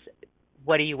you is,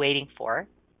 what are you waiting for?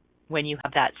 When you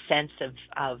have that sense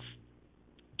of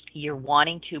you're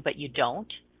wanting to, but you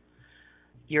don't.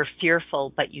 You're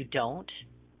fearful, but you don't.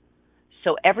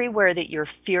 So everywhere that you're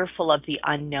fearful of the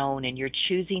unknown and you're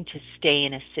choosing to stay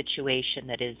in a situation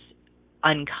that is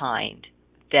unkind,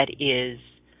 that is,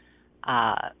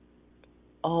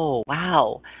 oh,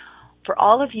 wow. For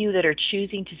all of you that are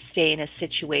choosing to stay in a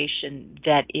situation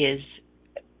that is,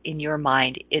 in your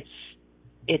mind, it's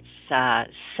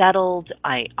settled,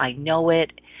 I know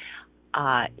it,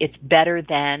 it's better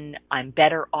than, I'm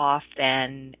better off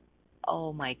than,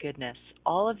 oh my goodness,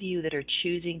 all of you that are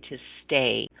choosing to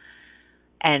stay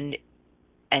and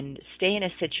stay in a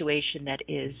situation that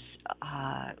is,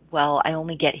 well, I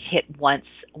only get hit once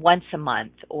a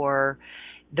month, or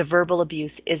the verbal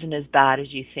abuse isn't as bad as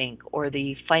you think, or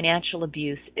the financial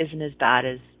abuse isn't as bad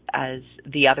as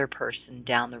the other person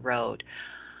down the road.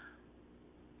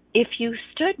 If you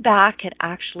stood back and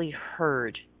actually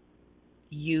heard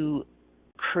you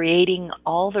creating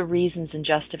all the reasons and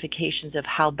justifications of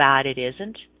how bad it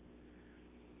isn't,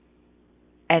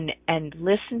 and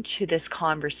listen to this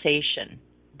conversation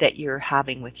that you're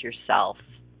having with yourself,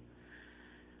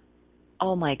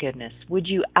 oh my goodness, would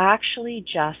you actually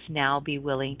just now be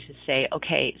willing to say,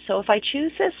 okay, so if I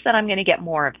choose this, then I'm going to get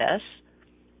more of this.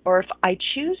 Or if I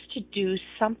choose to do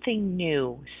something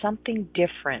new, something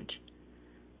different,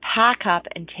 pack up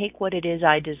and take what it is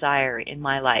I desire in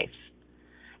my life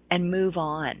and move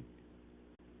on.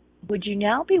 Would you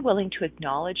now be willing to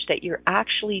acknowledge that you're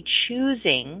actually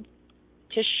choosing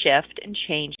to shift and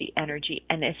change the energy?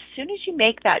 And as soon as you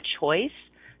make that choice,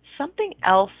 something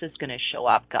else is going to show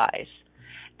up, guys.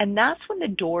 And that's when the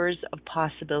doors of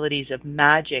possibilities, of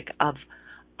magic, of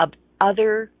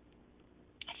other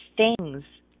things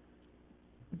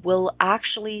will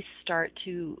actually start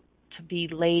to be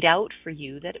laid out for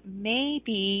you, that may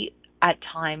be at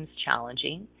times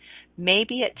challenging.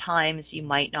 Maybe at times you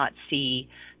might not see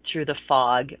through the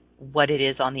fog what it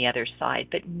is on the other side,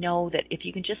 but know that if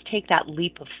you can just take that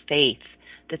leap of faith,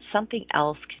 that something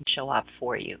else can show up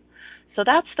for you. So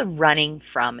that's the running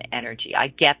from energy. I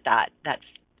get that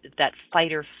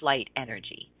fight or flight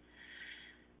energy.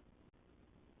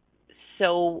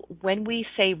 So when we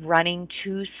say running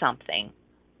to something,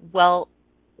 well,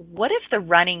 what if the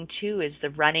running to is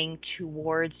the running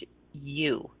towards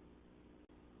you?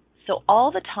 So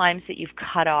all the times that you've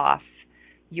cut off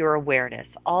your awareness,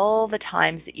 all the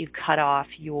times that you've cut off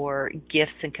your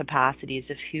gifts and capacities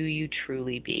of who you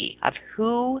truly be, of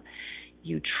who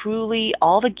you truly,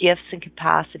 all the gifts and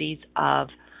capacities of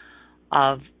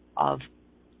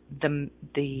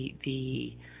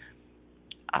the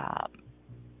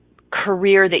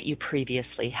career that you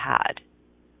previously had.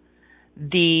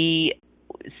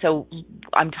 So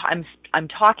I'm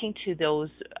talking to those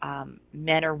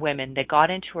men or women that got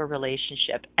into a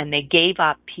relationship and they gave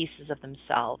up pieces of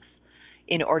themselves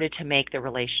in order to make the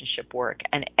relationship work,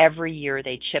 and every year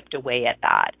they chipped away at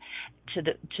that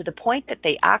to the point that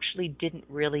they actually didn't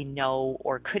really know,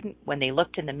 or couldn't, when they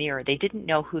looked in the mirror, they didn't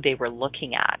know who they were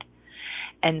looking at.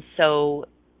 And so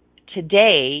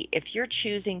today, if you're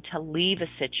choosing to leave a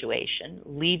situation,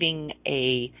 leaving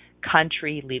a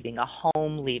country, leaving a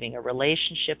home, leaving a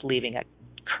relationship, leaving a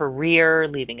career,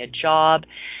 leaving a job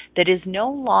that is no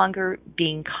longer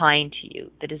being kind to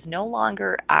you, that is no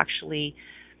longer actually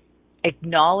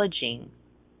acknowledging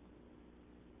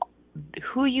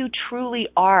who you truly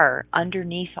are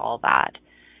underneath all that,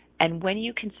 and when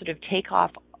you can sort of take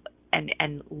off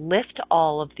and lift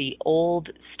all of the old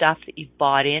stuff that you've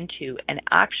bought into and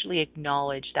actually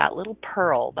acknowledge that little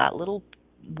pearl, that little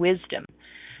wisdom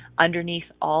underneath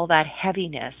all that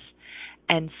heaviness,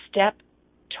 and step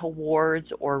towards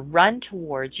or run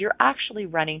towards, you're actually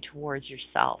running towards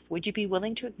yourself. Would you be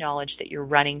willing to acknowledge that you're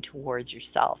running towards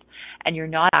yourself and you're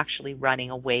not actually running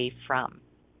away from?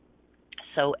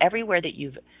 So everywhere that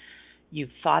you've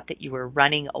thought that you were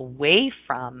running away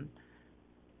from,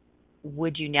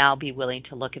 would you now be willing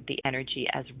to look at the energy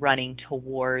as running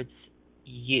towards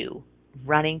you,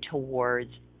 running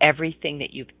towards everything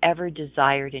that you've ever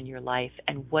desired in your life?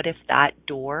 And what if that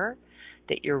door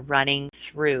that you're running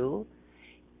through,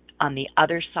 on the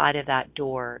other side of that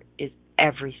door is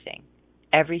everything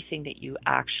that you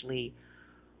actually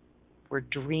were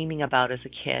dreaming about as a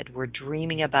kid, were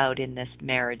dreaming about in this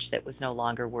marriage that was no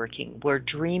longer working, were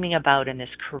dreaming about in this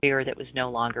career that was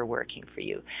no longer working for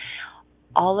you?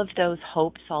 All of those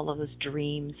hopes, all of those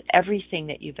dreams, everything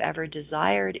that you've ever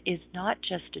desired is not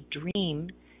just a dream,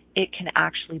 it can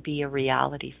actually be a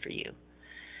reality for you.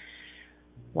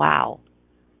 Wow.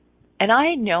 And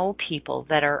I know people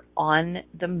that are on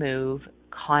the move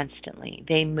constantly.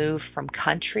 They move from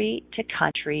country to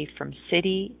country, from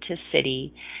city to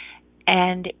city,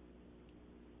 and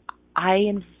I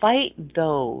invite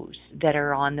those that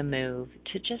are on the move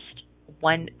to just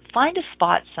find a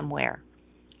spot somewhere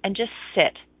and just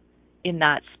sit in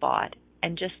that spot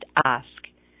and just ask,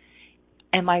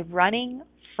 am I running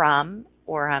from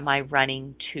or am I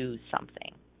running to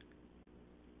something?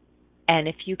 And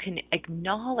if you can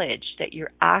acknowledge that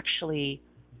you're actually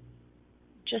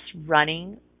just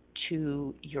running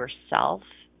to yourself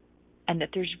and that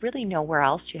there's really nowhere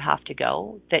else you have to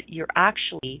go, that you're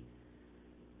actually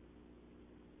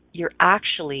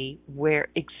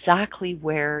exactly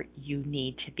where you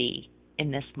need to be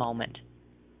in this moment.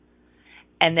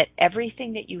 And that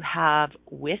everything that you have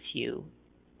with you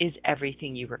is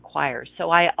everything you require. So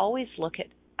I always look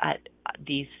at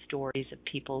these stories of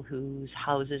people whose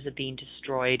houses have been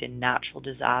destroyed in natural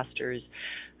disasters,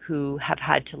 who have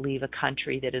had to leave a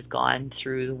country that has gone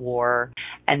through the war,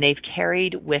 and they've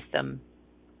carried with them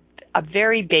a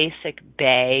very basic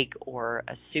bag or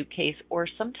a suitcase or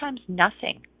sometimes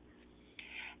nothing.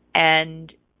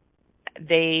 And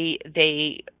there's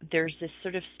this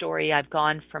sort of story, I've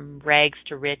gone from rags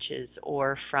to riches,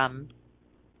 or from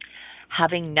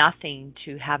having nothing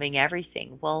to having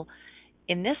everything. Well,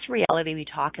 in this reality, we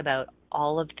talk about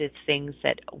all of the things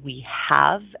that we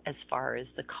have, as far as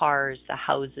the cars, the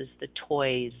houses, the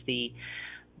toys, the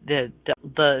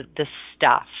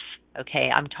stuff. Okay,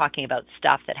 I'm talking about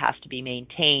stuff that has to be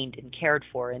maintained and cared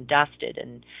for and dusted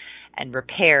and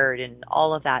repaired and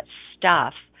all of that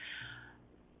stuff.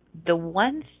 The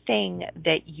one thing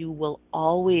that you will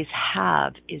always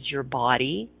have is your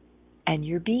body and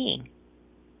your being.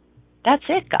 That's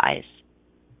it, guys.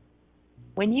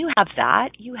 When you have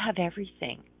that, you have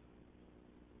everything.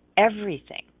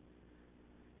 Everything.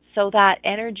 So that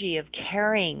energy of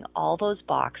carrying all those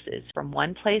boxes from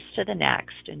one place to the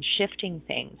next and shifting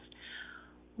things,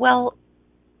 well,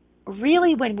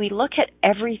 really, when we look at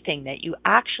everything that you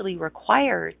actually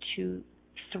require to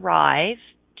thrive,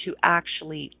 to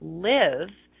actually live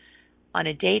on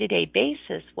a day-to-day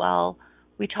basis, well,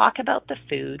 we talk about the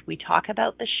food, we talk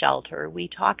about the shelter, we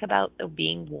talk about the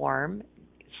being warm,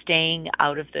 staying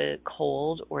out of the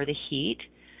cold or the heat,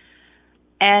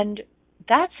 and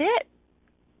that's it.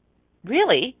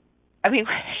 Really. I mean,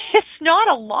 it's not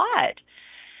a lot.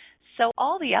 So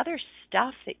all the other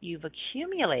stuff that you've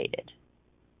accumulated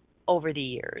over the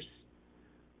years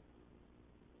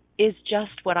is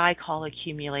just what I call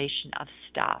accumulation of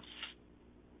stuff.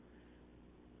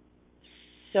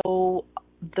 So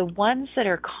the ones that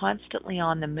are constantly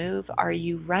on the move, are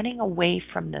you running away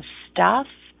from the stuff?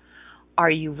 Are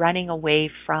you running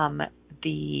away from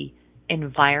the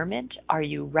environment? Are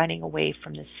you running away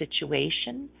from the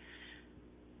situation?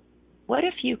 What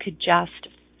if you could just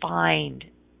find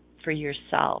for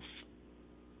yourself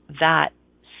that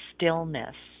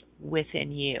stillness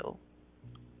within you,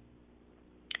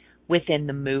 within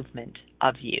the movement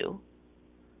of you,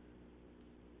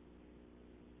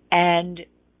 and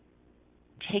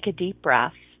take a deep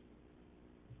breath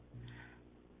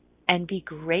and be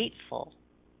grateful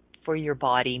for your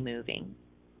body moving,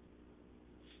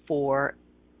 for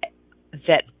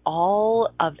that all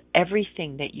of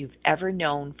everything that you've ever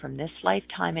known from this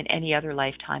lifetime and any other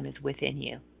lifetime is within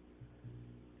you.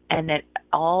 And that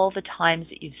all the times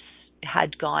that you've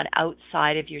had gone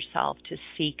outside of yourself to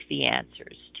seek the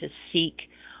answers, to seek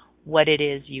what it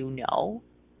is you know,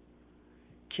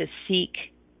 to seek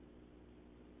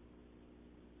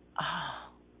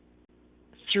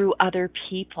through other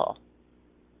people,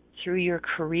 through your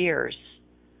careers,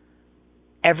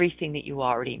 everything that you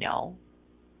already know.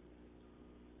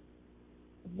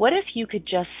 What if you could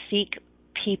just seek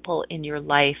people in your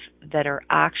life that are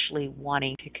actually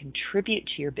wanting to contribute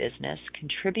to your business,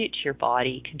 contribute to your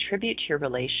body, contribute to your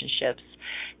relationships,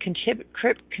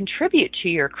 contribute to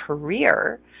your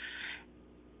career,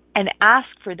 and ask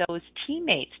for those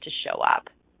teammates to show up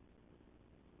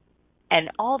and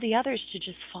all the others to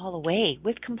just fall away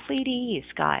with complete ease,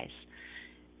 guys.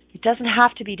 It doesn't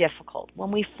have to be difficult.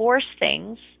 When we force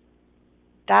things,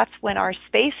 that's when our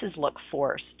spaces look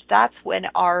forced. That's when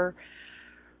our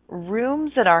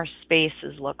rooms and our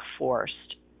spaces look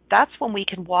forced. That's when we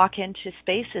can walk into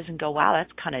spaces and go, wow,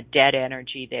 that's kind of dead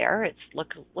energy there. It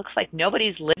looks like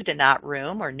nobody's lived in that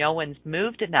room, or no one's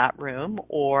moved in that room,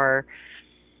 or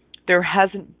there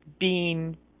hasn't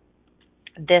been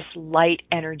this light,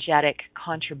 energetic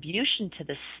contribution to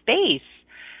the space.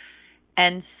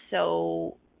 And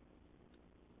so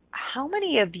how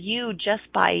many of you,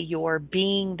 just by your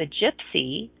being the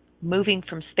gypsy, moving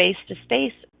from space to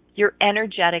space, you're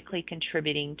energetically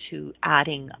contributing to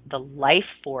adding the life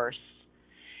force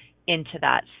into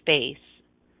that space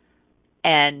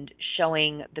and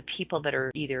showing the people that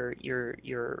are either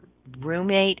your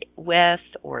roommate with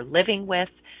or living with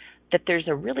that there's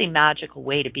a really magical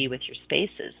way to be with your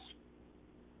spaces.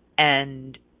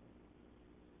 And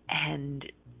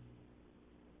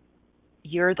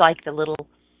you're like the little,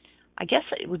 I guess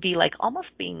it would be like almost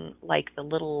being like the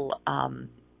little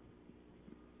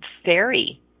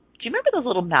fairy. Do you remember those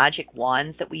little magic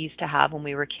wands that we used to have when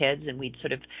we were kids, and we'd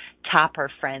sort of tap our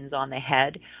friends on the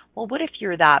head? Well, what if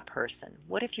you're that person?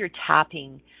 What if you're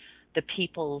tapping the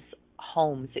people's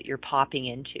homes that you're popping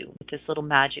into with this little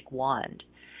magic wand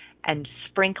and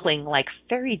sprinkling like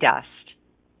fairy dust?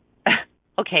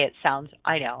 Okay,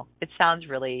 I know, it sounds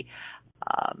really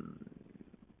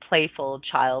playful,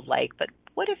 childlike, but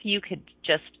What if you could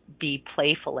just be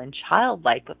playful and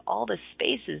childlike with all the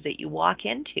spaces that you walk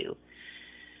into?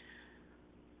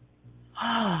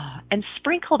 And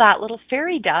sprinkle that little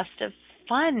fairy dust of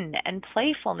fun and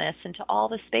playfulness into all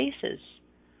the spaces.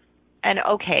 And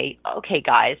okay,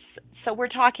 guys, so we're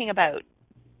talking about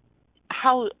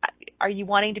how are you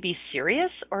wanting to be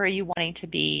serious, or are you wanting to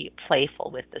be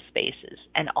playful with the spaces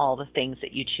and all the things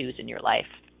that you choose in your life?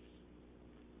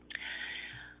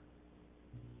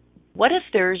 What if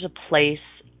there's a place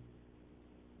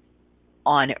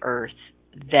on earth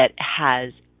that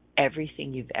has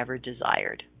everything you've ever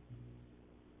desired,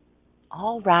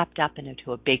 all wrapped up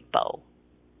into a big bow,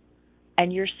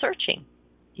 and you're searching?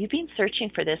 You've been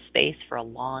searching for this space for a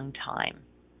long time,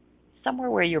 somewhere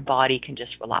where your body can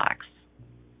just relax.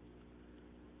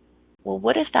 Well,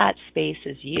 what if that space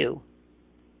is you?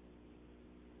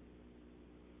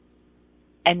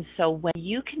 And so when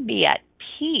you can be at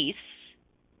peace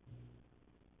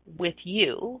with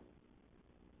you,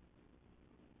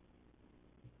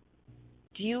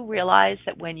 do you realize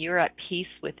that when you're at peace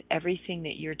with everything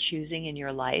that you're choosing in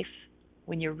your life,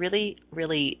 when you're really,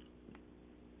 really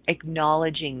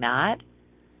acknowledging that,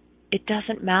 it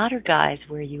doesn't matter, guys,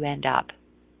 where you end up,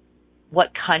 what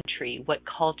country, what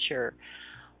culture,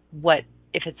 what,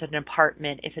 if it's an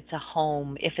apartment, if it's a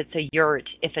home, if it's a yurt,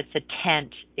 if it's a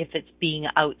tent, if it's being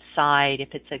outside, if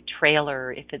it's a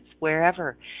trailer, if it's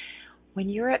wherever. When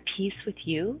you're at peace with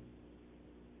you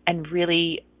and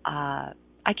really, I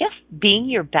guess, being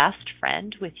your best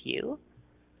friend with you,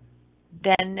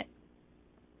 then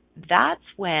that's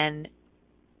when,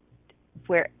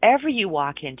 wherever you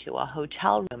walk into, a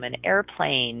hotel room, an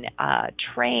airplane, a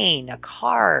train, a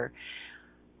car,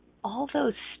 all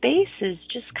those spaces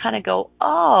just kind of go,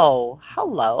 oh,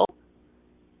 hello.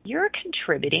 You're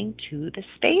contributing to the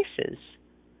spaces.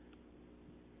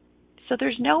 So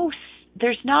there's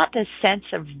not the sense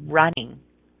of running.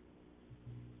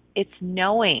 It's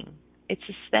knowing. It's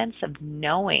a sense of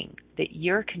knowing that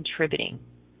you're contributing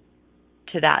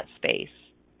to that space,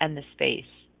 and the space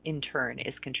in turn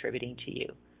is contributing to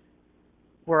you.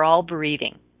 We're all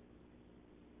breathing,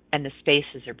 and the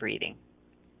spaces are breathing.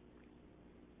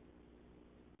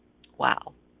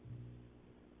 Wow.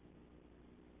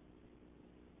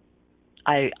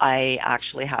 I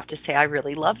actually have to say I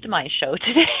really loved my show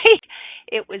today.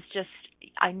 It was just,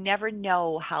 I never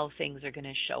know how things are going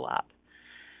to show up.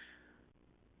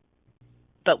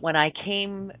 But when I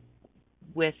came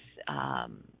with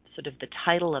sort of the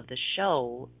title of the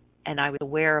show, and I was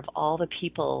aware of all the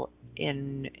people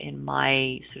in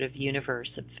my sort of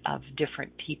universe of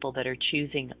different people that are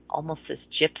choosing almost this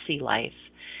gypsy life,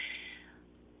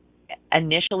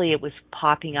 initially it was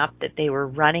popping up that they were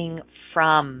running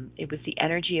from, it was the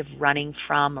energy of running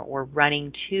from or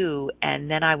running to, and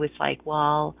then I was like,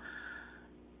 well,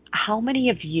 how many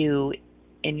of you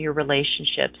in your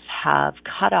relationships have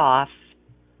cut off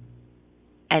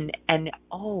and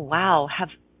oh wow, have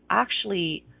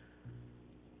actually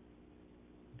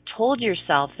told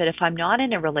yourself that if I'm not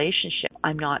in a relationship,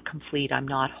 I'm not complete, I'm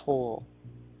not whole?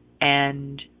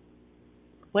 And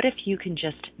what if you can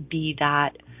just be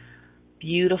that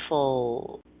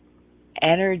beautiful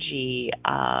energy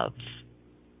of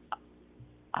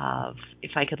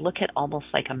if I could look at almost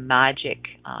like a magic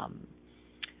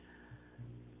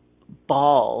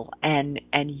ball, and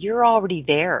you're already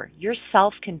there. You're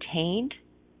self-contained,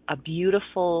 a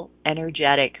beautiful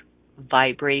energetic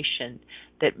vibration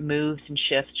that moves and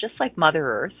shifts just like Mother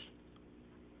Earth.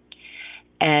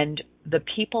 And the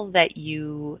people that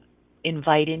you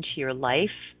invite into your life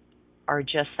are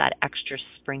just that extra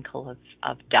sprinkle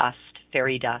of dust,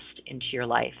 fairy dust, into your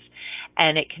life.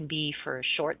 And it can be for a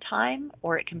short time,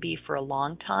 or it can be for a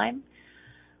long time,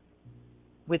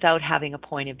 without having a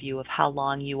point of view of how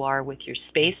long you are with your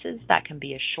spaces. That can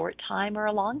be a short time or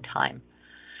a long time.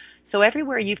 So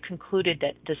everywhere you've concluded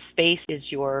that the space is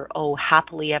your,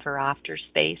 happily ever after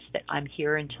space, that I'm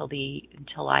here until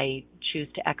I choose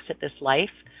to exit this life,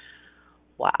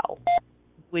 wow.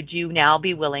 Would you now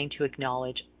be willing to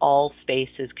acknowledge all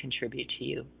spaces contribute to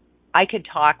you? I could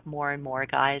talk more and more,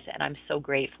 guys, and I'm so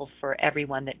grateful for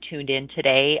everyone that tuned in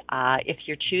today. If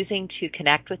you're choosing to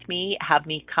connect with me, have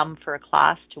me come for a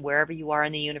class to wherever you are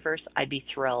in the universe, I'd be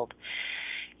thrilled.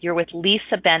 You're with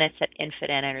Lisa Bennett at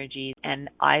Infinite Energies, and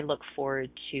I look forward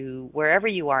to wherever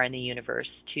you are in the universe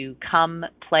to come,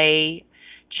 play,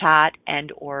 chat,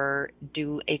 and or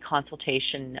do a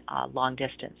consultation long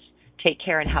distance. Take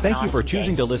care and have an awesome day. Thank you for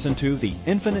choosing to listen to the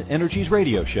Infinite Energies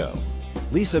radio show.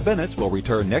 Lisa Bennett will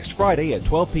return next Friday at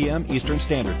 12 p.m. Eastern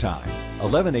Standard Time,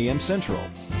 11 a.m. Central,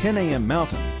 10 a.m.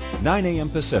 Mountain, 9 a.m.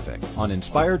 Pacific on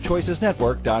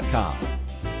InspiredChoicesNetwork.com.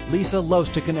 Lisa loves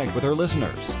to connect with her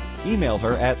listeners. Email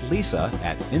her at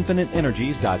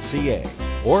lisa@infiniteenergies.ca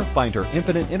or find her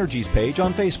Infinite Energies page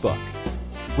on Facebook.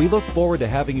 We look forward to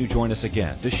having you join us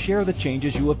again to share the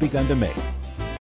changes you have begun to make.